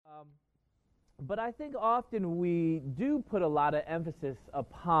But I think often we do put a lot of emphasis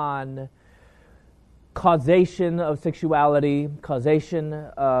upon causation of sexuality, causation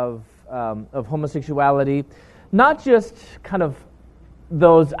of homosexuality, not just kind of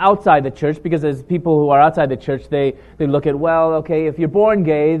those outside the church, because as people who are outside the church, they look at, well, okay, if you're born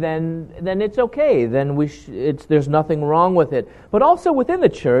gay, then it's okay, then there's nothing wrong with it. But also within the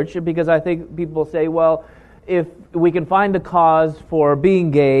church, because I think people say, well, if we can find a cause for being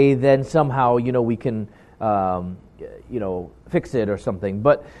gay, then somehow, we can, fix it or something.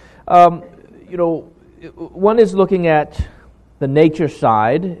 But, one is looking at the nature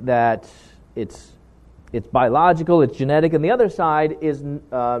side, that it's biological, it's genetic, and the other side is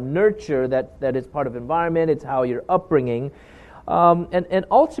nurture, that is part of environment, it's how you're upbringing. And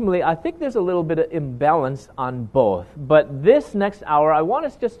ultimately, I think there's a little bit of imbalance on both. But this next hour, I want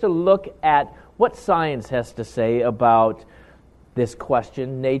us just to look at what science has to say about this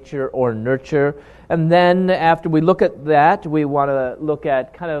question, nature or nurture. And then after we look at that, we want to look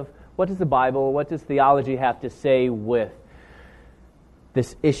at kind of what does the Bible, what does theology have to say with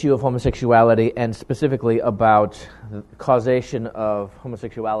this issue of homosexuality, and specifically about the causation of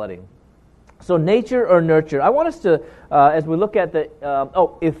homosexuality. So nature or nurture. I want us to, as we look at the,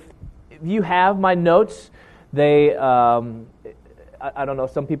 if you have my notes, they, I don't know,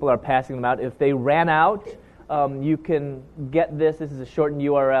 some people are passing them out. If they ran out, you can get this. This is a shortened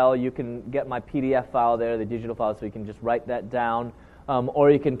URL. You can get my PDF file there, the digital file, so you can just write that down. Or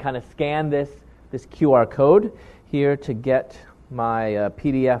you can kind of scan this QR code here to get my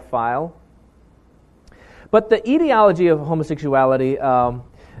PDF file. But the etiology of homosexuality,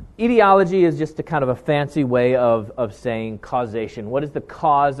 etiology is just a kind of a fancy way of saying causation. What is the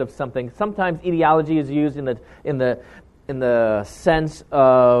cause of something? Sometimes etiology is used in the sense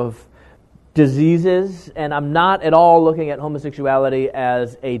of diseases, and I'm not at all looking at homosexuality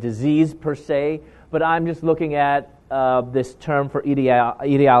as a disease per se, but I'm just looking at this term for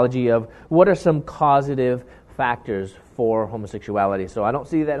etiology of what are some causative factors for homosexuality. So I don't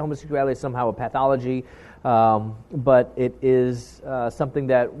see that homosexuality is somehow a pathology, but it is something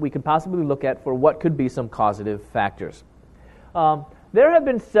that we could possibly look at for what could be some causative factors. There have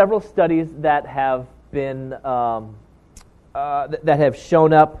been several studies that have been that have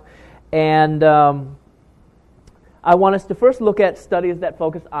shown up, and I want us to first look at studies that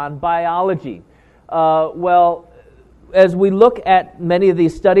focus on biology. As we look at many of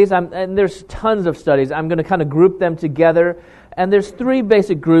these studies, and there's tons of studies, I'm going to kind of group them together, and there's three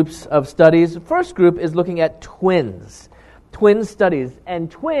basic groups of studies. The first group is looking at twin studies.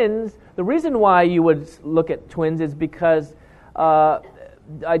 And twins, the reason why you would look at twins is because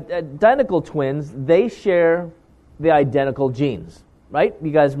identical twins, they share the identical genes, right?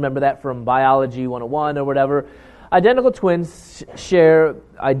 You guys remember that from Biology 101 or whatever. Identical twins share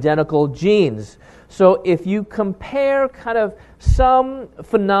identical genes. So if you compare kind of some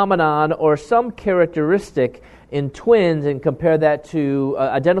phenomenon or some characteristic in twins and compare that to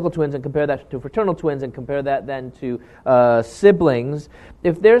identical twins and compare that to fraternal twins and compare that then to siblings,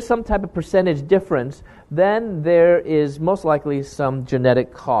 if there's some type of percentage difference, then there is most likely some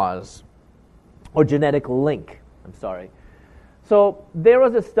genetic cause or genetic link. So there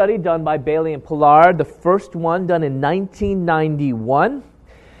was a study done by Bailey and Pollard, the first one done in 1991.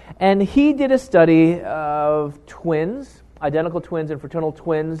 And he did a study of twins, identical twins and fraternal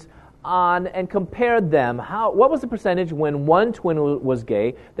twins, and compared them. What was the percentage when one twin was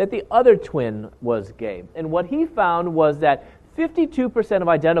gay that the other twin was gay? And what he found was that 52% of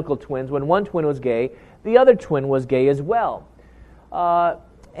identical twins, when one twin was gay, the other twin was gay as well.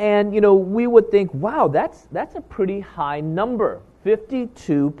 And we would think, wow, that's a pretty high number,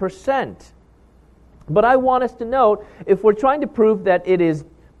 52%. But I want us to note, if we're trying to prove that it is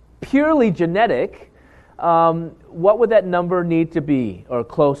purely genetic, what would that number need to be, or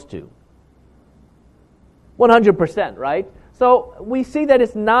close to? 100%, right? So we see that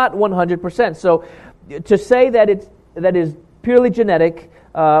it's not 100%. So to say that is purely genetic,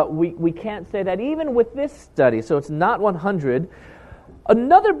 we can't say that even with this study. So it's not 100.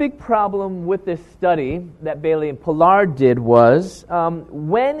 Another big problem with this study that Bailey and Pollard did was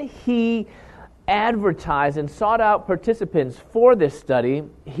when he advertised and sought out participants for this study,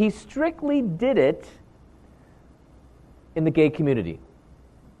 he strictly did it in the gay community.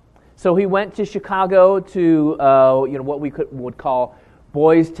 So he went to Chicago to what we would call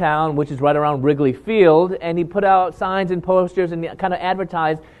Boys Town, which is right around Wrigley Field, and he put out signs and posters and kind of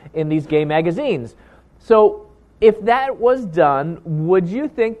advertised in these gay magazines. So if that was done, would you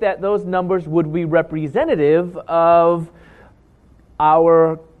think that those numbers would be representative of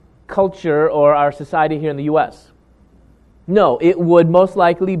our culture or our society here in the U.S.? No, it would most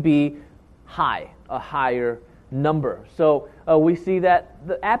likely be a higher number. So we see that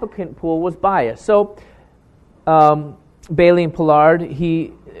the applicant pool was biased. So Bailey and Pollard,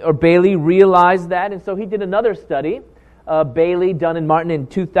 Bailey realized that, and so he did another study. Bailey, Dunn, and Martin in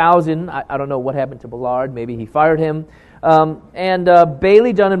 2000. I don't know what happened to Pollard. Maybe he fired him.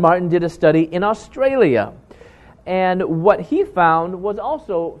 Bailey, Dunn, and Martin did a study in Australia. And what he found was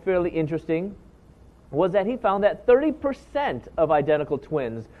also fairly interesting, was that he found that 30% of identical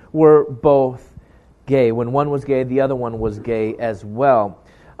twins were both gay. When one was gay, the other one was gay as well.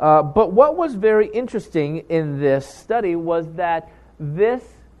 But what was very interesting in this study was that this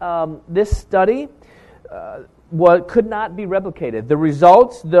study could not be replicated. The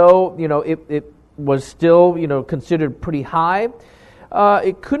results, though, it was still, considered pretty high,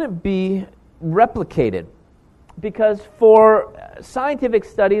 it couldn't be replicated because for scientific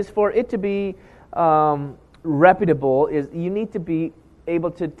studies, for it to be reputable, you need to be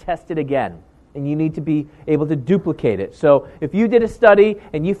able to test it again. And you need to be able to duplicate it. So if you did a study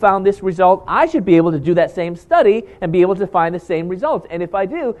and you found this result, I should be able to do that same study and be able to find the same results. And if I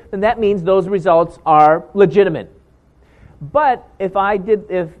do, then that means those results are legitimate. But if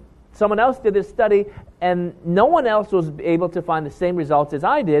someone else did this study and no one else was able to find the same results as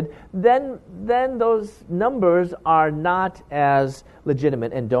I did, then those numbers are not as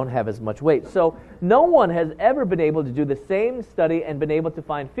legitimate and don't have as much weight. So no one has ever been able to do the same study and been able to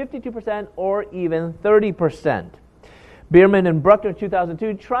find 52% or even 30%. Bierman and Bruckner in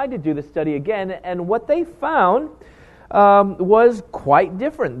 2002 tried to do the study again, and what they found was quite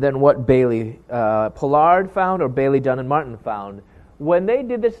different than what Bailey Pollard found or Bailey, Dunn, and Martin found. When they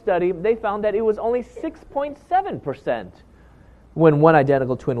did this study, they found that it was only 6.7% when one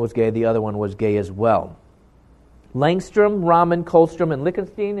identical twin was gay, the other one was gay as well. Langstrom, Raman, Kohlstrom, and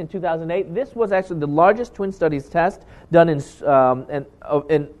Lichtenstein in 2008. This was actually the largest twin studies test done in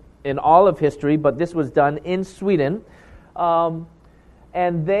all of history, but this was done in Sweden. And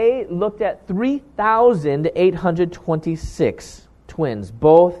they looked at 3,826 twins,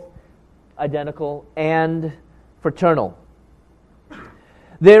 both identical and fraternal.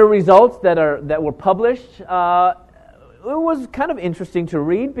 Their results that were published, it was kind of interesting to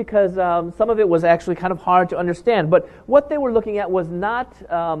read because some of it was actually kind of hard to understand. But what they were looking at was not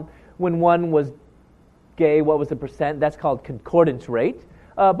when one was gay, what was the percent? That's called concordance rate.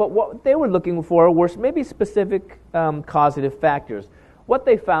 But what they were looking for were maybe specific causative factors. What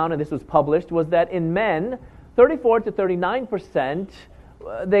they found, and this was published, was that in men, 34 to 39%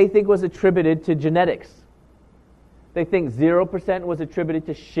 they think was attributed to genetics. They think 0% was attributed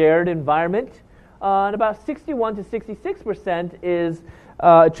to shared environment, and about 61 to 66% is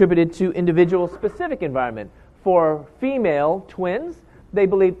attributed to individual-specific environment. For female twins, they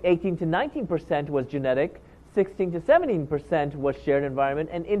believe 18 to 19% was genetic, 16 to 17% was shared environment,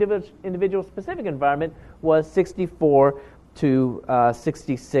 and individual-specific environment was 64 to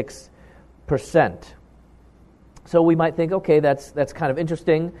 66%. So we might think, okay, that's kind of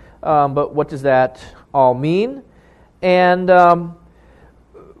interesting, but what does that all mean? And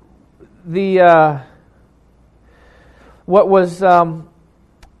what was an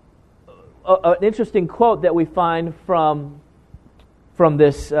interesting quote that we find from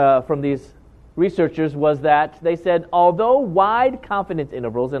these researchers was that they said, although wide confidence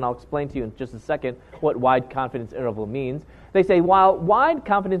intervals, and I'll explain to you in just a second what wide confidence interval means, they say while wide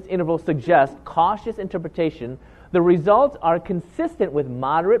confidence intervals suggest cautious interpretation, the results are consistent with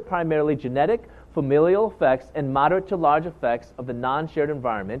moderate, primarily genetic, familial effects and moderate to large effects of the non-shared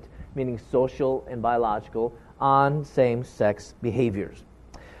environment, meaning social and biological, on same-sex behaviors.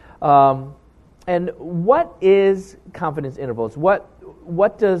 And what is confidence intervals?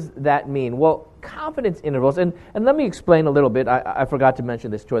 What does that mean? Well, confidence intervals, and let me explain a little bit. I forgot to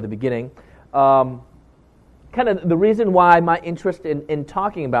mention this toward the beginning. Kind of the reason why my interest in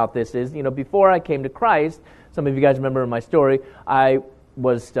talking about this is, before I came to Christ, some of you guys remember my story, I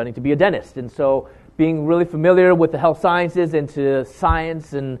was studying to be a dentist. And so being really familiar with the health sciences and to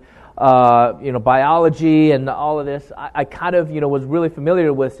science and biology and all of this, I kind of was really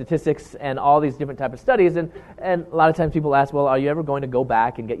familiar with statistics and all these different type of studies. And a lot of times people ask, well, are you ever going to go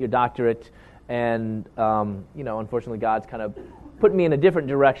back and get your doctorate? And unfortunately, God's kind of put me in a different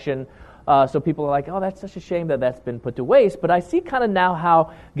direction. So people are like, oh, that's such a shame that that's been put to waste. But I see kind of now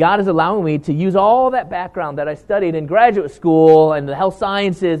how God is allowing me to use all that background that I studied in graduate school and the health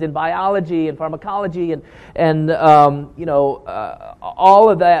sciences and biology and pharmacology and all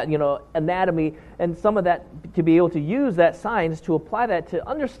of that, anatomy, and some of that, to be able to use that science to apply that to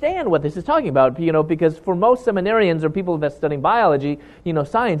understand what this is talking about, because for most seminarians or people that's studying biology,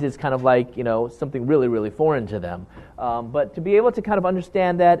 science is kind of like, something really, really foreign to them. But to be able to kind of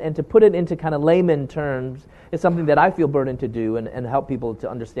understand that and to put it into kind of layman terms is something that I feel burdened to do and help people to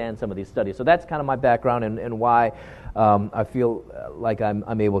understand some of these studies. So that's kind of my background and why I feel like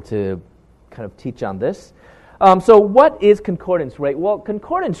I'm able to kind of teach on this. So what is concordance rate? Well,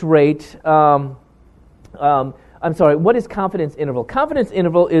 concordance rate, what is confidence interval? Confidence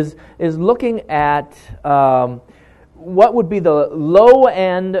interval is looking at what would be the low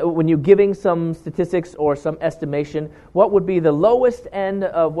end when you're giving some statistics or some estimation, what would be the lowest end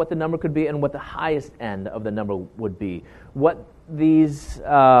of what the number could be and what the highest end of the number would be. What these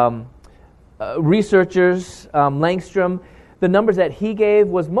researchers, Langstrom, the numbers that he gave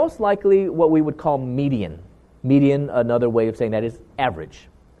was most likely what we would call median. Median, another way of saying that, is average.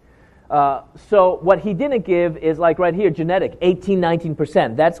 So what he didn't give is like right here, genetic,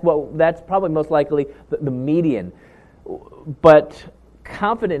 18-19%. That's probably most likely the median. But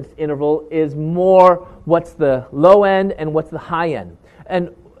confidence interval is more what's the low end and what's the high end.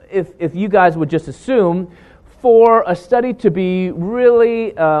 And if you guys would just assume, for a study to be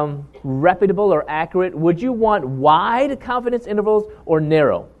really reputable or accurate, would you want wide confidence intervals or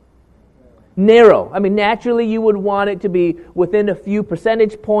narrow? Narrow. I mean, naturally you would want it to be within a few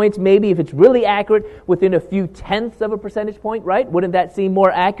percentage points, maybe if it's really accurate, within a few tenths of a percentage point, right? Wouldn't that seem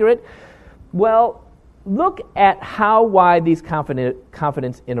more accurate? Well, look at how wide these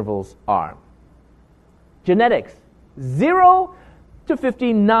confidence intervals are. Genetics, 0 to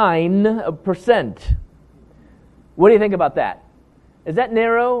 59%. What do you think about that? Is that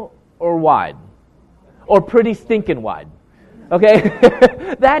narrow or wide? Or pretty stinking wide? Okay?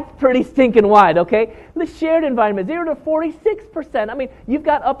 That's pretty stinking wide, okay? The shared environment, 0 to 46%. I mean, you've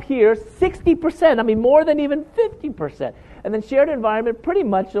got up here 60%. I mean, more than even 50%. And then shared environment, pretty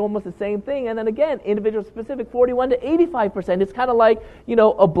much almost the same thing. And then again, individual specific, 41 to 85%. It's kind of like,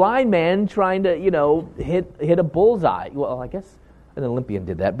 a blind man trying to, hit a bullseye. Well, I guess an Olympian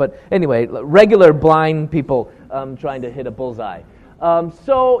did that. But anyway, regular blind people trying to hit a bullseye.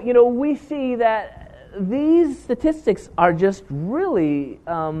 So, we see that these statistics are just really,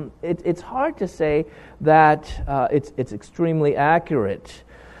 it's hard to say that it's extremely accurate.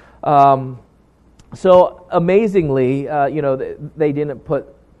 So amazingly, they didn't put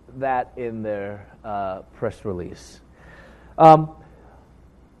that in their press release.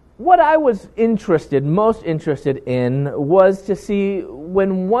 What I was most interested in was to see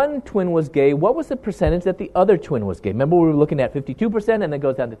when one twin was gay, what was the percentage that the other twin was gay? Remember we were looking at 52% and then it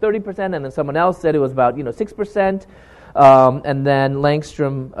goes down to 30%, and then someone else said it was about 6%. And then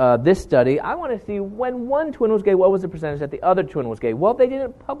Langstrom, this study, I want to see when one twin was gay, what was the percentage that the other twin was gay? Well, they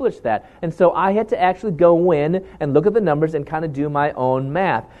didn't publish that. And so I had to actually go in and look at the numbers and kind of do my own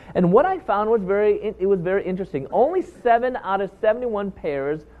math. And what I found was very interesting. Only 7 out of 71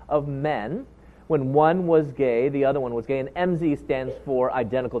 pairs of men, when one was gay, the other one was gay, and MZ stands for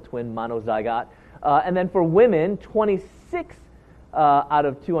identical twin monozygote. And then for women, 26 out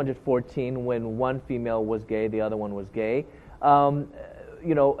of 214, when one female was gay, the other one was gay,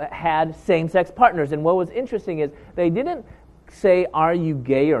 had same-sex partners. And what was interesting is they didn't say, are you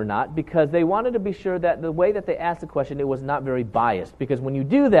gay or not, because they wanted to be sure that the way that they asked the question, it was not very biased. Because when you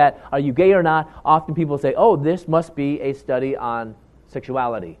do that, are you gay or not, often people say, oh, this must be a study on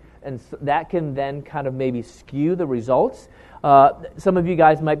sexuality. And so that can then kind of maybe skew the results. Some of you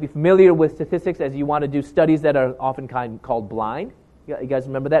guys might be familiar with statistics as you want to do studies that are often called blind. You guys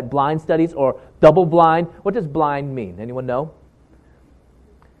remember that? Blind studies or double blind. What does blind mean? Anyone know?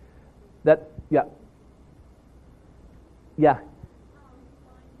 Yeah.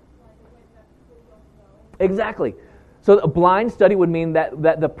 Exactly. So a blind study would mean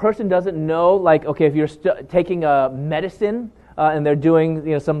that the person doesn't know, like, okay, if you're taking a medicine and they're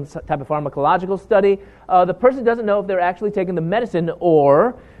doing some type of pharmacological study, the person doesn't know if they're actually taking the medicine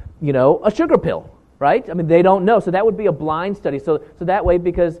or a sugar pill, right? I mean, they don't know. So that would be a blind study. So that way,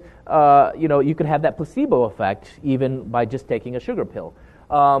 because you could have that placebo effect even by just taking a sugar pill.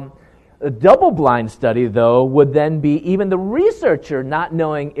 A double-blind study, though, would then be even the researcher not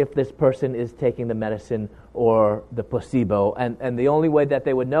knowing if this person is taking the medicine or the placebo, and the only way that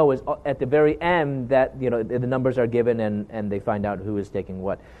they would know is at the very end that the numbers are given and they find out who is taking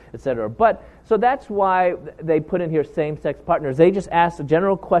what, etc. But so that's why they put in here same-sex partners. They just asked a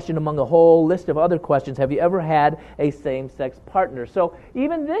general question among a whole list of other questions. Have you ever had a same-sex partner? So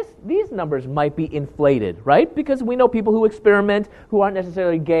even these numbers might be inflated, right? Because we know people who experiment who aren't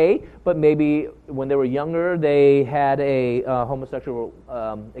necessarily gay, but maybe when they were younger they had a homosexual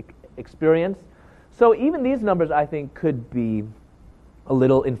experience. So even these numbers, I think, could be a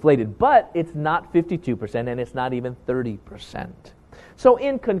little inflated, but it's not 52% and it's not even 30%. So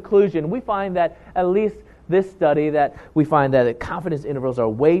in conclusion, we find that at least this study that we find that the confidence intervals are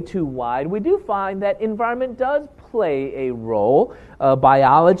way too wide. We do find that environment does play a role.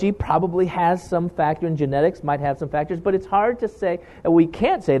 Biology probably has some factor, and genetics might have some factors, but it's hard to say, and we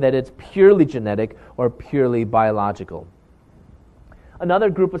can't say that it's purely genetic or purely biological. Another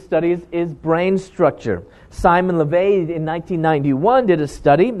group of studies is brain structure. Simon LeVay in 1991 did a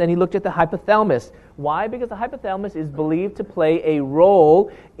study, and he looked at the hypothalamus. Why? Because the hypothalamus is believed to play a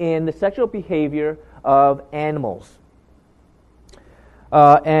role in the sexual behavior of animals.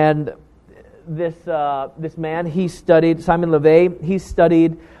 And this man, he studied, Simon LeVay, he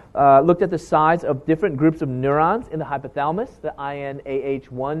studied, looked at the size of different groups of neurons in the hypothalamus, the INAH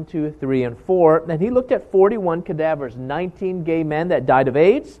 1, 2, 3, and 4, and he looked at 41 cadavers, 19 gay men that died of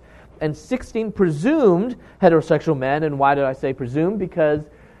AIDS, and 16 presumed heterosexual men. And why did I say presumed? Because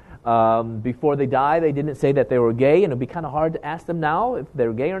before they die, they didn't say that they were gay, and it would be kind of hard to ask them now if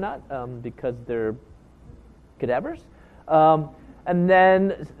they're gay or not, because they're cadavers. And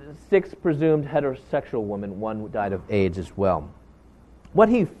then 6 presumed heterosexual women. 1 died of AIDS as well. What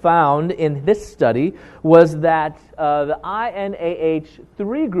he found in this study was that the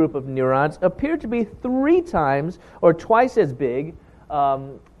INAH3 group of neurons appeared to be 3 times or twice as big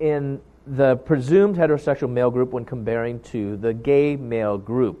in the presumed heterosexual male group when comparing to the gay male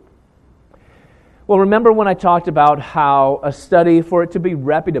group. Well, remember when I talked about how a study, for it to be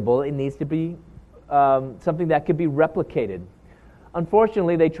reputable, it needs to be something that could be replicated.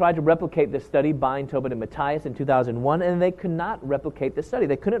 Unfortunately, they tried to replicate this study, Bein, Tobin, and Matthias, in 2001, and they could not replicate the study.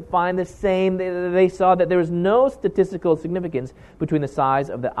 They couldn't find the same. They saw that there was no statistical significance between the size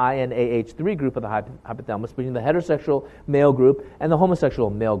of the INAH3 group of the hypothalamus, between the heterosexual male group and the homosexual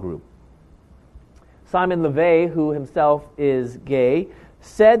male group. Simon LeVay, who himself is gay,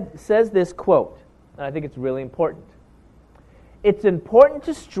 says this quote, and I think it's really important. It's important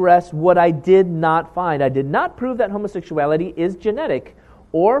to stress what I did not find. I did not prove that homosexuality is genetic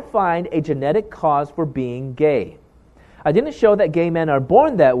or find a genetic cause for being gay. I didn't show that gay men are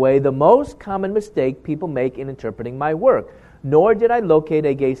born that way, the most common mistake people make in interpreting my work. Nor did I locate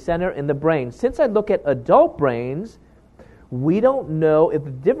a gay center in the brain. Since I look at adult brains, we don't know if the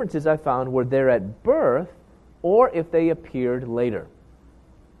differences I found were there at birth or if they appeared later.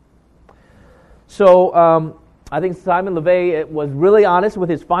 So, I think Simon LeVay was really honest with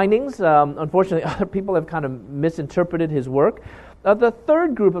his findings. Unfortunately, other people have kind of misinterpreted his work. The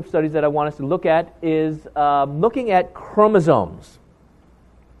third group of studies that I want us to look at is looking at chromosomes.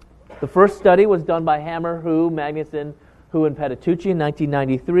 The first study was done by Hammer, Hu, Magnuson, Hu, and Patitucci in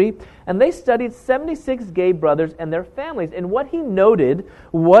 1993, and they studied 76 gay brothers and their families. And what he noted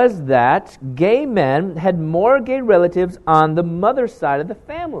was that gay men had more gay relatives on the mother's side of the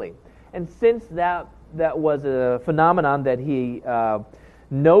family. And since that was a phenomenon that he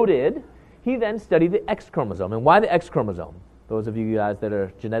noted, he then studied the X chromosome. And why the X chromosome? Those of you guys that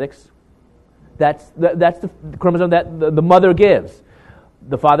are genetics, that's the chromosome that the mother gives.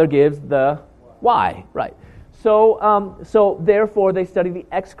 The father gives the Y, right. So therefore they studied the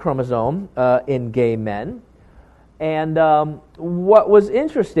X chromosome in gay men. And what was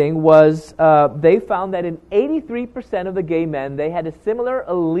interesting was they found that in 83% of the gay men, they had a similar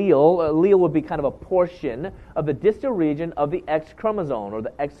allele. Allele would be kind of a portion of the distal region of the X chromosome, or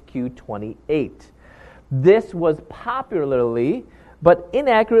the XQ28. This was popularly, but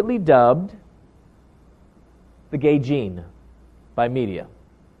inaccurately dubbed, the gay gene by media.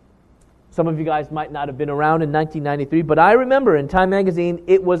 Some of you guys might not have been around in 1993, but I remember in Time magazine,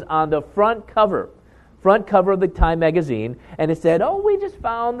 it was on the front cover of the Time magazine, and it said, "Oh, we just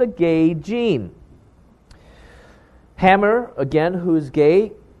found the gay gene." Hammer, again, who's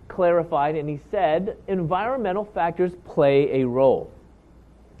gay, clarified, and he said, environmental factors play a role.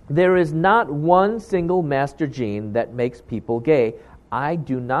 There is not one single master gene that makes people gay. I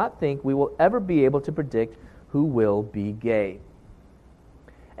do not think we will ever be able to predict who will be gay.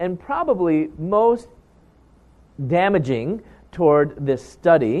 And probably most damaging toward this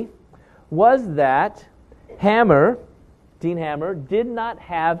study was that Dean Hammer, did not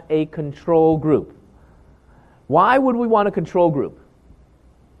have a control group. Why would we want a control group?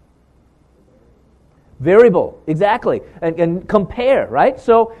 Variable, exactly, and compare, right?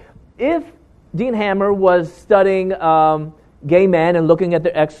 So if Dean Hammer was studying gay men and looking at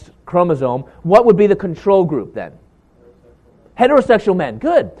their X chromosome, what would be the control group then? Heterosexual men,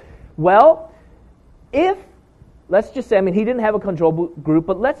 good. Well, if let's just say, he didn't have a control group,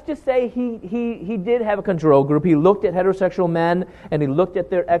 but let's just say he did have a control group. He looked at heterosexual men, and he looked at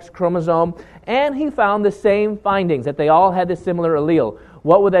their X chromosome, and he found the same findings, that they all had this similar allele.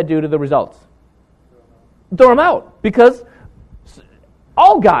 What would that do to the results? Throw them out, because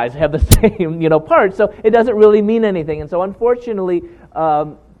all guys have the same, part, so it doesn't really mean anything. And so, unfortunately,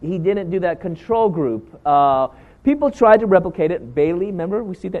 he didn't do that control group. People tried to replicate it. Bailey, remember,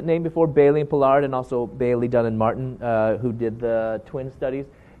 we see that name before, Bailey and Pollard, and also Bailey, Dunn, and Martin, who did the twin studies.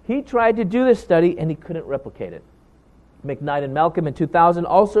 He tried to do this study, and he couldn't replicate it. McKnight and Malcolm in 2000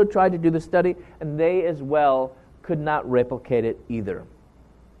 also tried to do the study, and they as well could not replicate it either.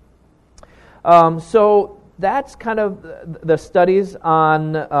 So that's kind of the studies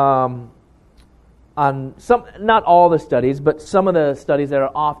on some, not all the studies, but some of the studies that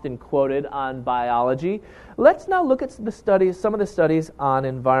are often quoted on biology. Let's now look at some of the studies on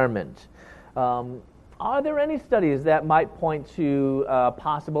environment. Are there any studies that might point to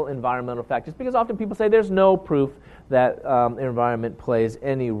possible environmental factors? Because often people say there's no proof that environment plays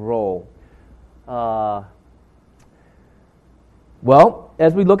any role. Well,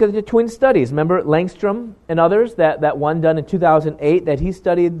 as we look at the twin studies, remember Langstrom and others, that one done in 2008, that he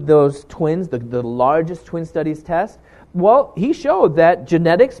studied those twins, the largest twin studies test. Well, he showed that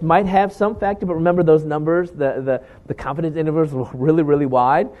genetics might have some factor, but remember those numbers, the confidence intervals were really, really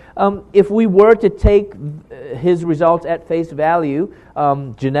wide. If we were to take his results at face value,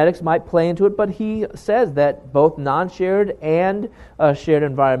 genetics might play into it, but he says that both non-shared and shared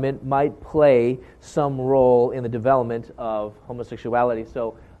environment might play some role in the development of homosexuality.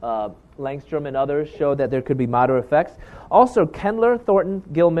 So Langstrom and others showed that there could be moderate effects. Also, Kendler, Thornton,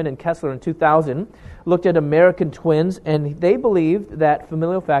 Gilman, and Kessler in 2000 looked at American twins, and they believed that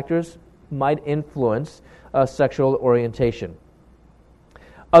familial factors might influence sexual orientation.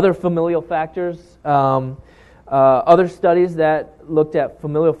 Other familial factors, other studies that looked at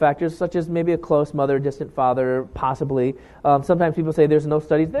familial factors, such as maybe a close mother, distant father, possibly. Sometimes people say there's no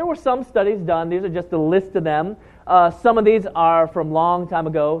studies. There were some studies done. These are just a list of them. Some of these are from long time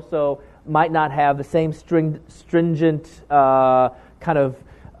ago, so might not have the same stringent kind of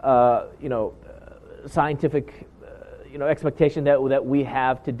scientific expectation that we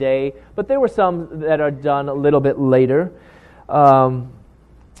have today. But there were some that are done a little bit later. And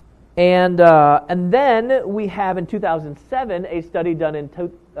then we have in 2007 a study done in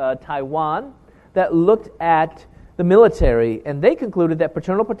Taiwan that looked at the military, and they concluded that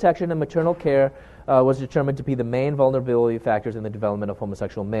paternal protection and maternal care was determined to be the main vulnerability factors in the development of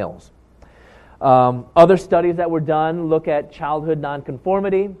homosexual males. Other studies that were done look at childhood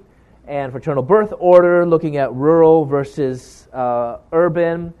nonconformity and fraternal birth order, looking at rural versus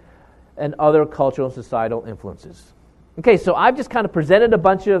urban, and other cultural and societal influences. Okay, so I've just kind of presented a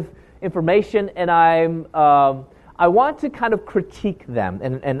bunch of information, and I want to kind of critique them,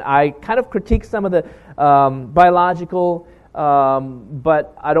 and I kind of critique some of the biological,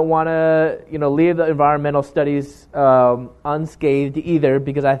 but I don't want to leave the environmental studies unscathed either,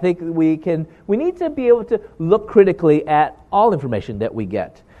 because I think we need to be able to look critically at all information that we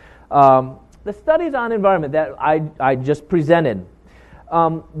get. The studies on environment that I just presented,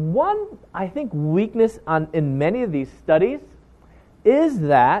 one, I think, weakness in many of these studies is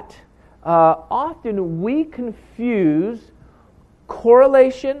that often we confuse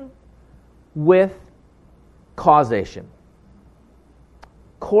correlation with causation.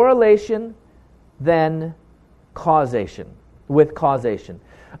 Correlation, then causation, with causation.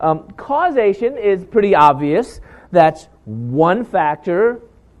 Causation is pretty obvious. That's one factor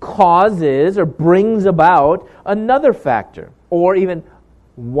causes or brings about another factor, or even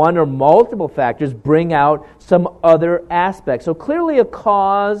one or multiple factors bring out some other aspect. So clearly a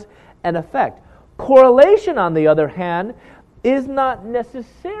cause and effect. Correlation, on the other hand, is not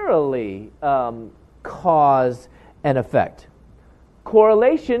necessarily cause and effect.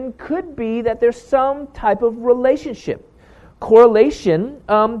 Correlation could be that there's some type of relationship. Correlation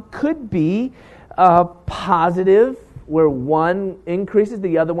could be positive, where one increases,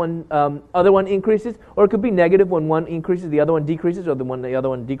 the other one increases, or it could be negative when one increases, the other one decreases, or the other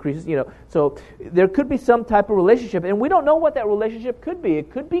one decreases. So there could be some type of relationship, and we don't know what that relationship could be.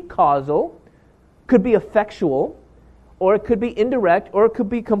 It could be causal, could be effectual, or it could be indirect, or it could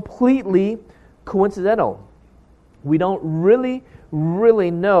be completely coincidental. We don't really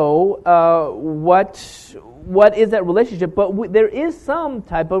know what is that relationship, but there is some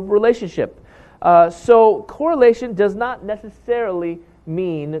type of relationship. So correlation does not necessarily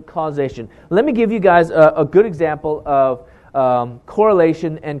mean causation. Let me give you guys a good example of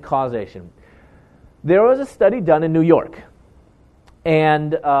correlation and causation. There was a study done in New York,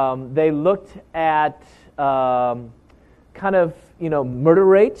 and they looked at kind of, murder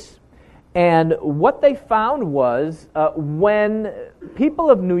rates. And what they found was when people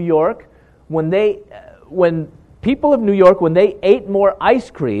of New York, when they ate more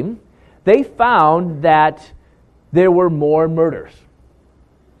ice cream, they found that there were more murders.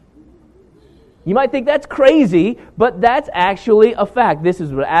 You might think that's crazy, but that's actually a fact. This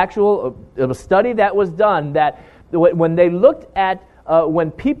is a study that was done, that when they looked at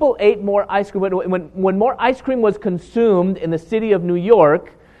when people ate more ice cream, when more ice cream was consumed in the city of New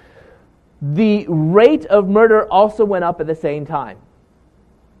York, the rate of murder also went up at the same time.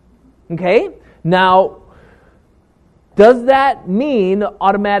 Okay? Now, does that mean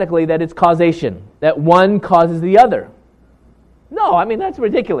automatically that it's causation, that one causes the other? No, I mean, that's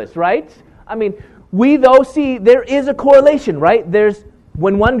ridiculous, right? I mean, we though see there is a correlation, right?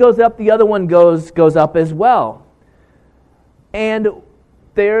 When one goes up, the other one goes up as well. And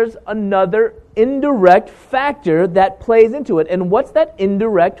there's another indirect factor that plays into it. And what's that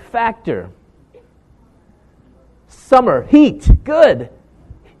indirect factor? Summer, heat, good.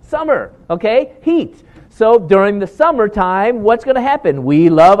 Summer, okay, heat. So during the summertime, what's going to happen? We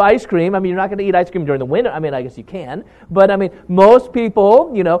love ice cream. I mean, you're not going to eat ice cream during the winter. I mean, I guess you can. But I mean, most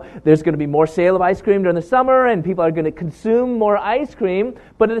people, there's going to be more sale of ice cream during the summer, and people are going to consume more ice cream.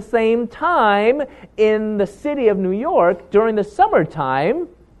 But at the same time, in the city of New York, during the summertime,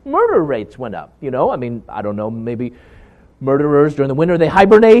 murder rates went up. I mean, I don't know, maybe murderers during the winter, they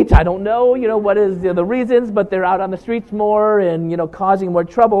hibernate. I don't know, what is the reasons, but they're out on the streets more and, causing more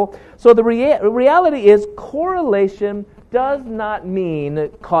trouble. So the reality is correlation does not mean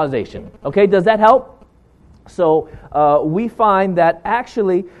causation. Okay, does that help? So we find that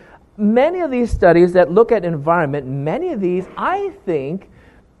actually many of these studies that look at environment, many of these, I think,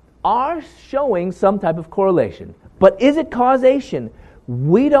 are showing some type of correlation. But is it causation?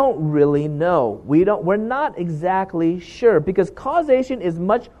 We don't really know. We're not exactly sure, because causation is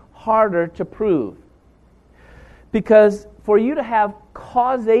much harder to prove. Because for you to have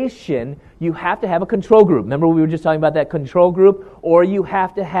causation, you have to have a control group. Remember we were just talking about that control group? Or you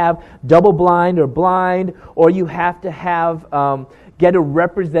have to have double blind or blind, or you have to have get a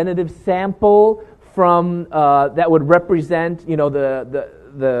representative sample from that would represent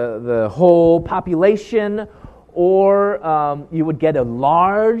the whole population. Or you would get a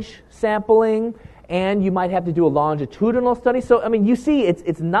large sampling, and you might have to do a longitudinal study. So, I mean, you see,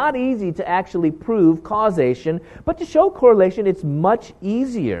 it's not easy to actually prove causation, but to show correlation, it's much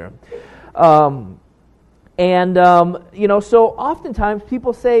easier. So oftentimes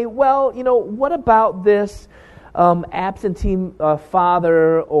people say, well, what about this absentee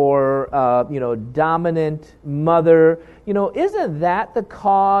father or, dominant mother? Isn't that the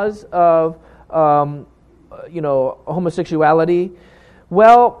cause of homosexuality?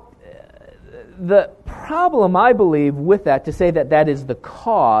 Well, the problem, I believe, with that, to say that is the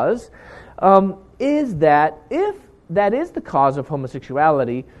cause, is that if that is the cause of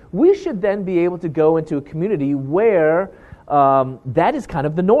homosexuality, we should then be able to go into a community where that is kind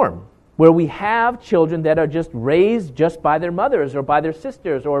of the norm, where we have children that are just raised just by their mothers or by their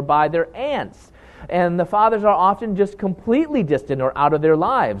sisters or by their aunts, and the fathers are often just completely distant or out of their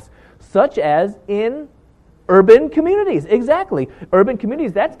lives, such as in urban communities. Exactly. Urban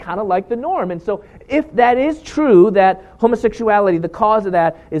communities, that's kind of like the norm. And so if that is true, that homosexuality, the cause of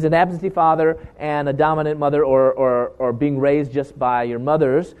that is an absentee father and a dominant mother, or being raised just by your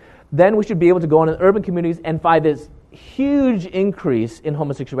mothers, then we should be able to go into urban communities and find this huge increase in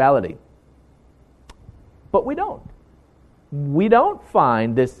homosexuality. But we don't. We don't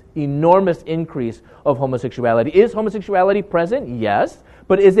find this enormous increase of homosexuality. Is homosexuality present? Yes.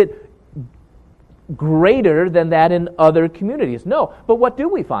 But is it greater than that in other communities? No. But what do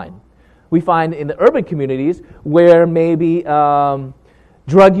we find? We find in the urban communities where maybe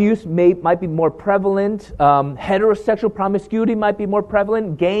drug use might be more prevalent, heterosexual promiscuity might be more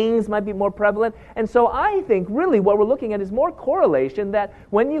prevalent, gangs might be more prevalent. And so I think really what we're looking at is more correlation, that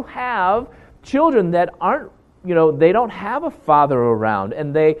when you have children that aren't, they don't have a father around,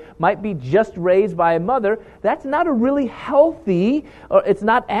 and they might be just raised by a mother, that's not a really healthy, or it's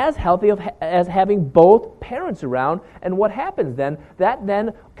not as healthy as having both parents around. And what happens then? That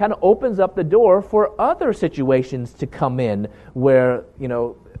then kind of opens up the door for other situations to come in where,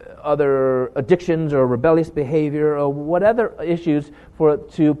 other addictions or rebellious behavior or whatever issues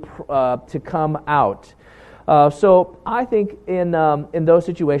to come out. So I think in those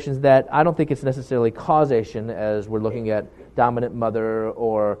situations that I don't think it's necessarily causation, as we're looking at dominant mother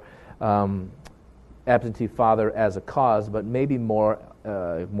or absentee father as a cause, but maybe more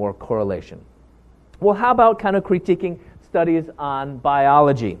correlation. Well, how about kind of critiquing studies on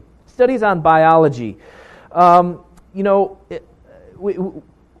biology? Studies on biology. You know,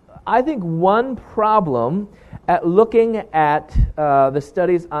 I think one problem at looking at the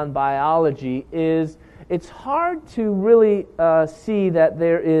studies on biology is it's hard to really see that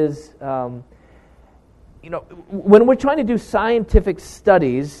there is, you know, when we're trying to do scientific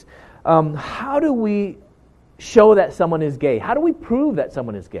studies, how do we show that someone is gay? How do we prove that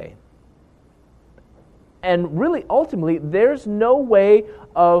someone is gay? And really, ultimately, there's no way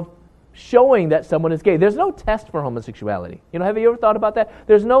of showing that someone is gay. There's no test for homosexuality. You know, have you ever thought about that?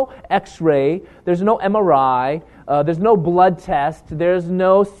 There's no X-ray, there's no MRI, there's no blood test, there's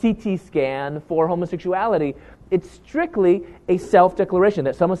no CT scan for homosexuality. It's strictly a self-declaration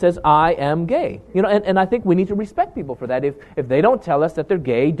that someone says, I am gay. You know, and I think we need to respect people for that. If they don't tell us that they're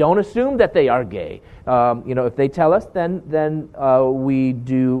gay, don't assume that they are gay. You know, if they tell us, then we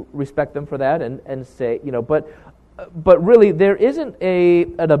do respect them for that and say, you know, but really there isn't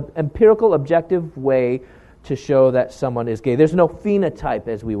an empirical, objective way to show that someone is gay. There's no phenotype,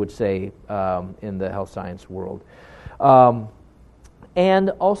 as we would say in the health science world. And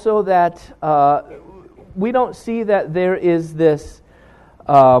also that we don't see that there is this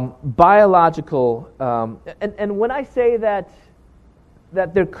biological, and when I say that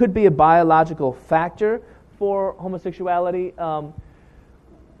there could be a biological factor for homosexuality,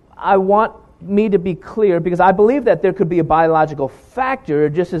 I want me to be clear, because I believe that there could be a biological factor,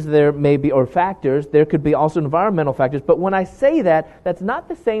 just as there may be, or factors, there could be also environmental factors. But when I say that, that's not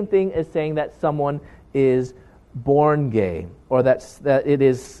the same thing as saying that someone is born gay, or that it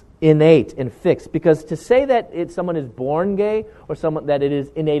is innate and fixed. Because to say that someone is born gay, or that it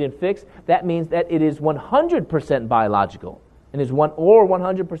is innate and fixed, that means that it is 100% biological, and is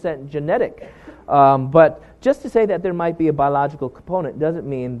 100% genetic. But just to say that there might be a biological component doesn't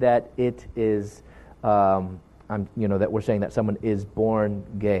mean that it is, that we're saying that someone is born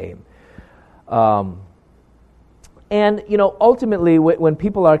gay. And, you know, ultimately, when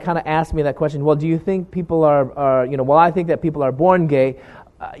people are kind of asking me that question, well, do you think people are well, I think that people are born gay,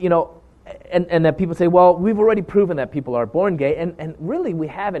 and that people say, well, we've already proven that people are born gay, and really we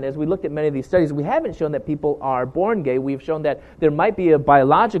haven't. As we looked at many of these studies, we haven't shown that people are born gay. We've shown that there might be a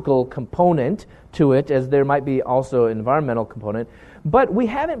biological component to it, as there might be also an environmental component, but we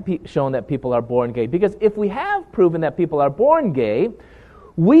haven't shown that people are born gay, because if we have proven that people are born gay,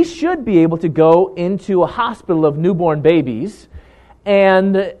 we should be able to go into a hospital of newborn babies,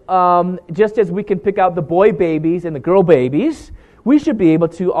 and just as we can pick out the boy babies and the girl babies, we should be able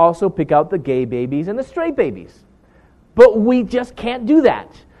to also pick out the gay babies and the straight babies. But we just can't do that.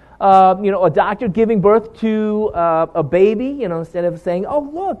 A doctor giving birth to a baby, instead of saying, oh,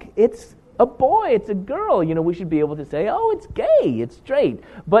 look, it's a boy, it's a girl, we should be able to say, oh, it's gay, it's straight.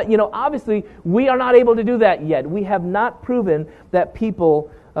 But, obviously, we are not able to do that yet. We have not proven that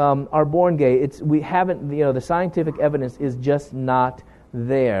people are born gay. We haven't, the scientific evidence is just not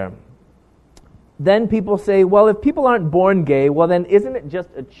there. Then people say, well, if people aren't born gay, well, then isn't it just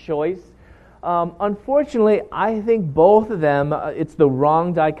a choice? Unfortunately, I think both of them, it's the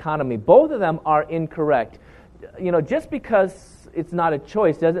wrong dichotomy. Both of them are incorrect. Just because it's not a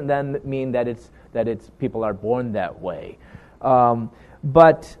choice doesn't then mean that it's people are born that way.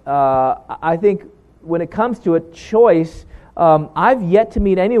 But I think when it comes to a choice, I've yet to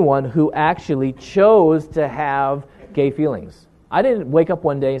meet anyone who actually chose to have gay feelings. I didn't wake up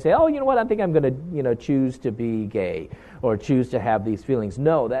one day and say, oh, you know what, I think I'm going to, choose to be gay or choose to have these feelings.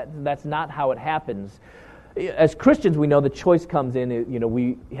 No, that's not how it happens. As Christians, we know the choice comes in,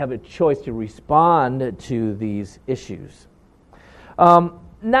 we have a choice to respond to these issues.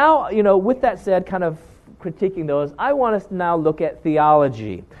 Now, with that said, kind of critiquing those, I want us to now look at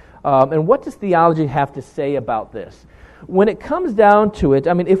theology. And what does theology have to say about this? When it comes down to it,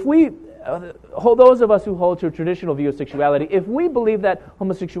 if we... those of us who hold to a traditional view of sexuality, if we believe that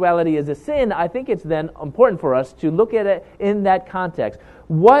homosexuality is a sin, I think it's then important for us to look at it in that context.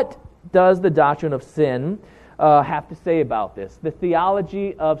 What does the doctrine of sin have to say about this? The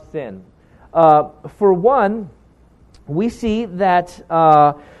theology of sin. For one, we see that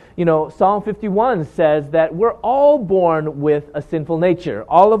Psalm 51 says that we're all born with a sinful nature.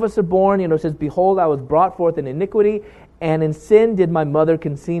 All of us are born, it says, behold, I was brought forth in iniquity, and in sin did my mother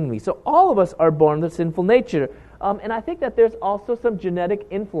conceive me. So all of us are born with sinful nature. And I think that there's also some genetic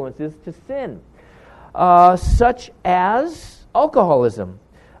influences to sin, such as alcoholism.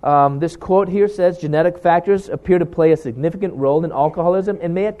 This quote here says, genetic factors appear to play a significant role in alcoholism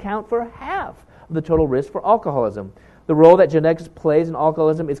and may account for half of the total risk for alcoholism. The role that genetics plays in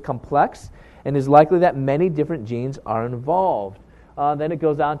alcoholism is complex and is likely that many different genes are involved. Then it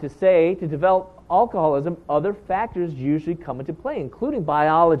goes on to say, to develop alcoholism, other factors usually come into play, including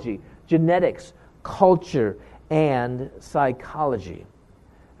biology, genetics, culture, and psychology.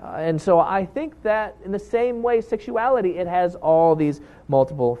 And so I think that in the same way, sexuality, it has all these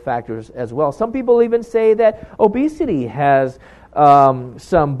multiple factors as well. Some people even say that obesity has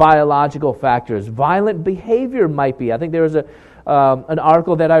some biological factors. Violent behavior might be. I think there was an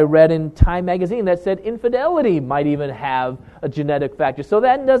article that I read in Time magazine that said infidelity might even have a genetic factor. So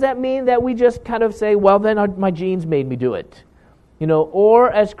does that mean that we just kind of say, well, then my genes made me do it?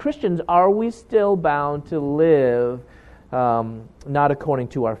 Or as Christians, are we still bound to live not according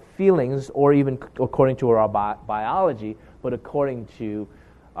to our feelings or even according to our biology, but according to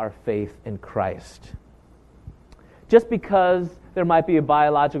our faith in Christ? Just because there might be a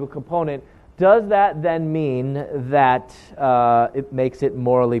biological component, does that then mean that it makes it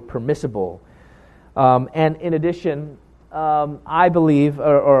morally permissible? And in addition, I believe,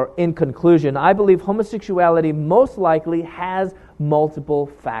 or in conclusion, I believe homosexuality most likely has multiple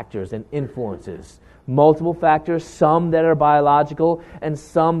factors and influences. Multiple factors, some that are biological and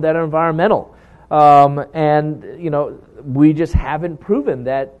some that are environmental. We just haven't proven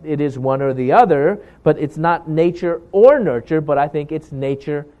that it is one or the other, but it's not nature or nurture, but I think it's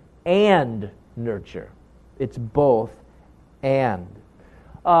nature and nurture. It's both and.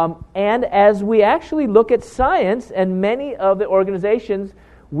 And as we actually look at science and many of the organizations,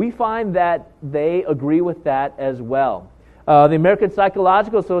 we find that they agree with that as well. The American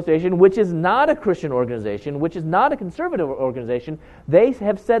Psychological Association, which is not a Christian organization, which is not a conservative organization, they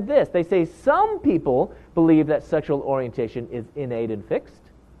have said this. They say some people believe that sexual orientation is innate and fixed,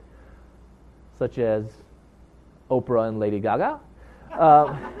 such as Oprah and Lady Gaga.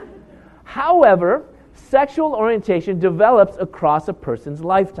 However, sexual orientation develops across a person's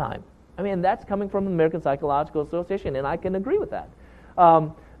lifetime. I mean, that's coming from the American Psychological Association, and I can agree with that.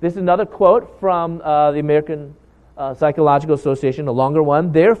 This is another quote from the American Psychological Association, a longer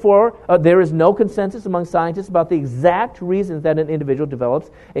one. Therefore, there is no consensus among scientists about the exact reasons that an individual develops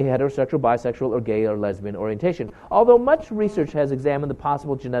a heterosexual, bisexual, or gay or lesbian orientation. Although much research has examined the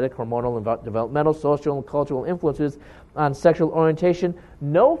possible genetic, hormonal, and developmental, social, and cultural influences on sexual orientation,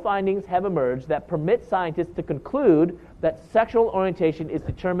 no findings have emerged that permit scientists to conclude that sexual orientation is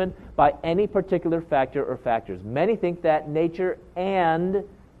determined by any particular factor or factors. Many think that nature and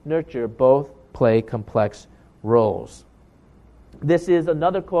nurture both play complex roles. This is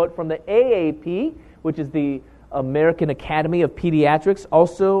another quote from the AAP, which is the American Academy of Pediatrics,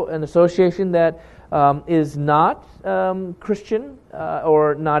 also an association that is not Christian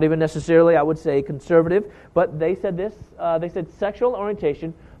or not even necessarily, I would say, conservative, but they said this. They said sexual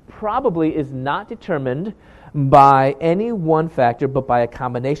orientation probably is not determined by any one factor, but by a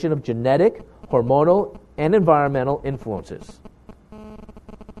combination of genetic, hormonal, and environmental influences.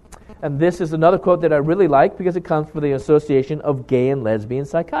 And this is another quote that I really like because it comes from the Association of Gay and Lesbian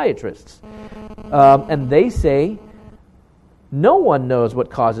Psychiatrists. And they say, no one knows what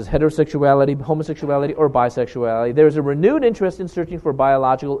causes heterosexuality, homosexuality, or bisexuality. There is a renewed interest in searching for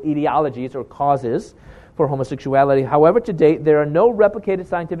biological etiologies or causes for homosexuality. However, to date, there are no replicated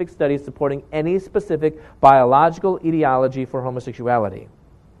scientific studies supporting any specific biological etiology for homosexuality.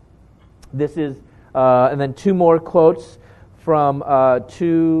 This is, and then two more quotes from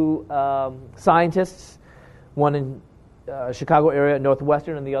two scientists, one in Chicago area at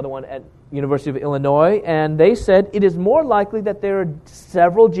Northwestern and the other one at University of Illinois, and they said it is more likely that there are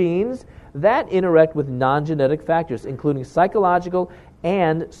several genes that interact with non-genetic factors, including psychological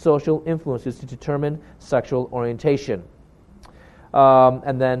and social influences to determine sexual orientation.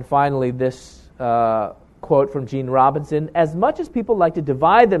 And then finally, this quote from Gene Robinson, as much as people like to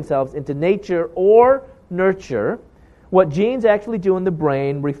divide themselves into nature or nurture, what genes actually do in the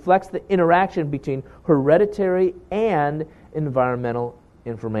brain reflects the interaction between hereditary and environmental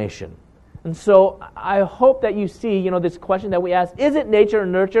information. And so I hope that you see, this question that we ask, is it nature or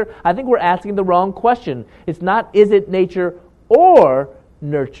nurture? I think we're asking the wrong question. It's not, is it nature or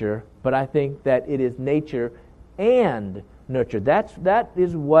nurture, but I think that it is nature and nurture. That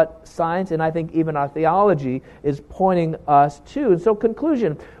is what science and I think even our theology is pointing us to. And so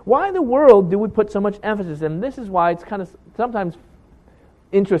conclusion, why in the world do we put so much emphasis? And this is why it's kind of sometimes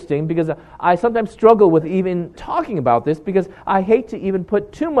interesting, because I sometimes struggle with even talking about this, because I hate to even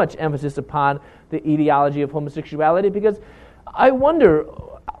put too much emphasis upon the etiology of homosexuality, because I wonder,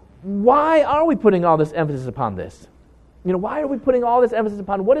 why are we putting all this emphasis upon this? Why are we putting all this emphasis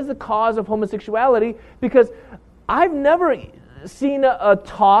upon what is the cause of homosexuality? Because I've never seen a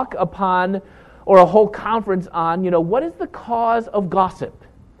talk upon, or a whole conference on, what is the cause of gossip?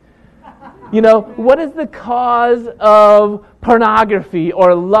 What is the cause of pornography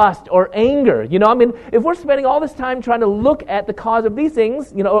or lust or anger. I mean, if we're spending all this time trying to look at the cause of these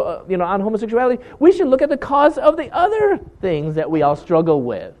things, on homosexuality, we should look at the cause of the other things that we all struggle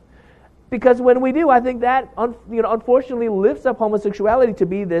with. Because when we do, I think that unfortunately lifts up homosexuality to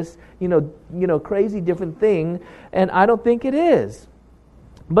be this crazy different thing, and I don't think it is.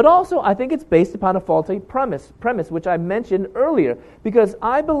 But also, I think it's based upon a faulty premise, which I mentioned earlier, because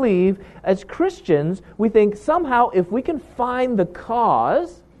I believe as Christians, we think somehow if we can find the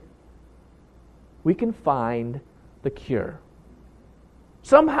cause, we can find the cure.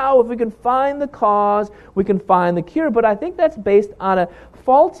 Somehow, if we can find the cause, we can find the cure. But I think that's based on a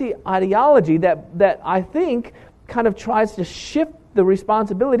faulty ideology that I think kind of tries to shift the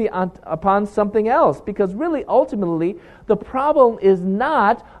responsibility upon something else. Because really, ultimately, the problem is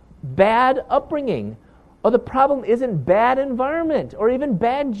not bad upbringing, or the problem isn't bad environment, or even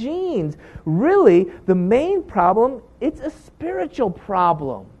bad genes. Really, the main problem, it's a spiritual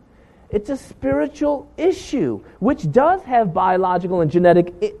problem. It's a spiritual issue, which does have biological and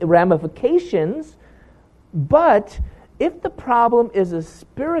genetic ramifications. But if the problem is a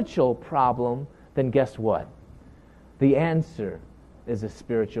spiritual problem, then guess what? The answer is a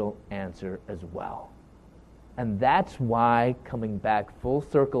spiritual answer as well. And that's why, coming back full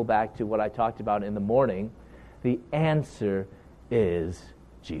circle back to what I talked about in the morning, the answer is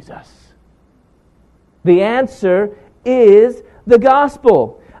Jesus. The answer is the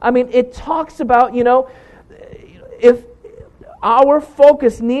gospel. I mean, it talks about, if our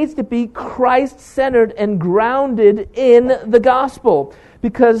focus needs to be Christ-centered and grounded in the gospel.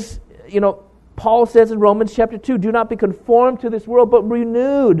 Because, Paul says in Romans chapter 2, do not be conformed to this world, but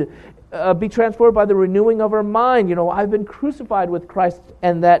renewed, be transformed by the renewing of our mind. I've been crucified with Christ,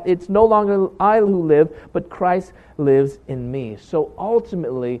 and that it's no longer I who live, but Christ lives in me. So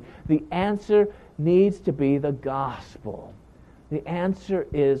ultimately, the answer needs to be the gospel. The answer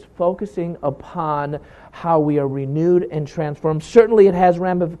is focusing upon how we are renewed and transformed. Certainly it has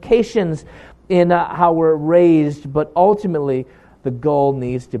ramifications in how we're raised, but ultimately the goal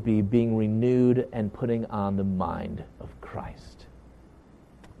needs to be being renewed and putting on the mind of Christ.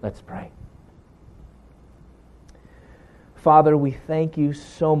 Let's pray. Father, we thank you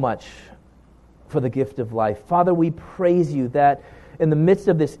so much for the gift of life. Father, we praise you that in the midst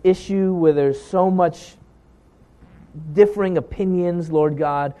of this issue where there's so much differing opinions, Lord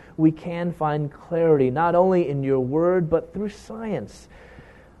God, we can find clarity, not only in your word, but through science.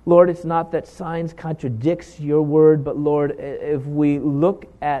 Lord, it's not that science contradicts your word, but Lord, if we look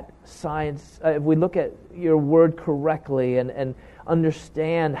at science, if we look at your word correctly and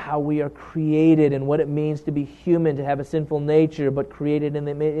understand how we are created and what it means to be human, to have a sinful nature, but created in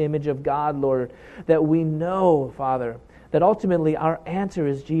the image of God, Lord, that we know, Father, that ultimately our answer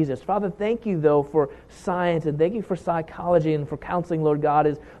is Jesus. Father, thank you, though, for science, and thank you for psychology and for counseling, Lord God,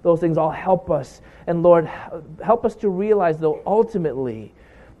 as those things all help us. And Lord, help us to realize, though, ultimately,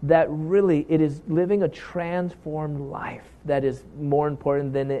 that really it is living a transformed life that is more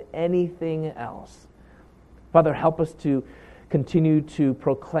important than anything else. Father, help us to continue to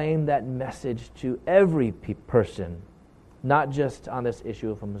proclaim that message to every person, not just on this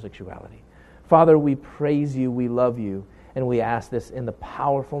issue of homosexuality. Father, we praise you, we love you, and we ask this in the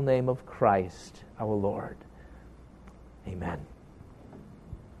powerful name of Christ, our Lord. Amen.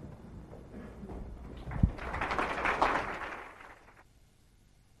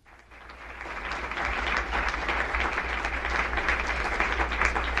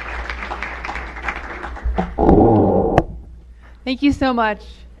 Thank you so much,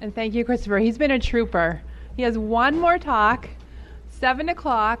 and thank you, Christopher. He's been a trooper. He has one more talk, 7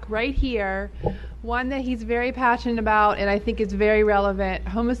 o'clock, right here, one that he's very passionate about and I think is very relevant,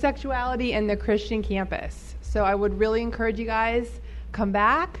 homosexuality in the Christian campus. So I would really encourage you guys, come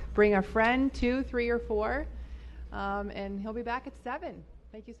back, bring a friend, 2, 3, or 4, and he'll be back at 7.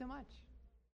 Thank you so much.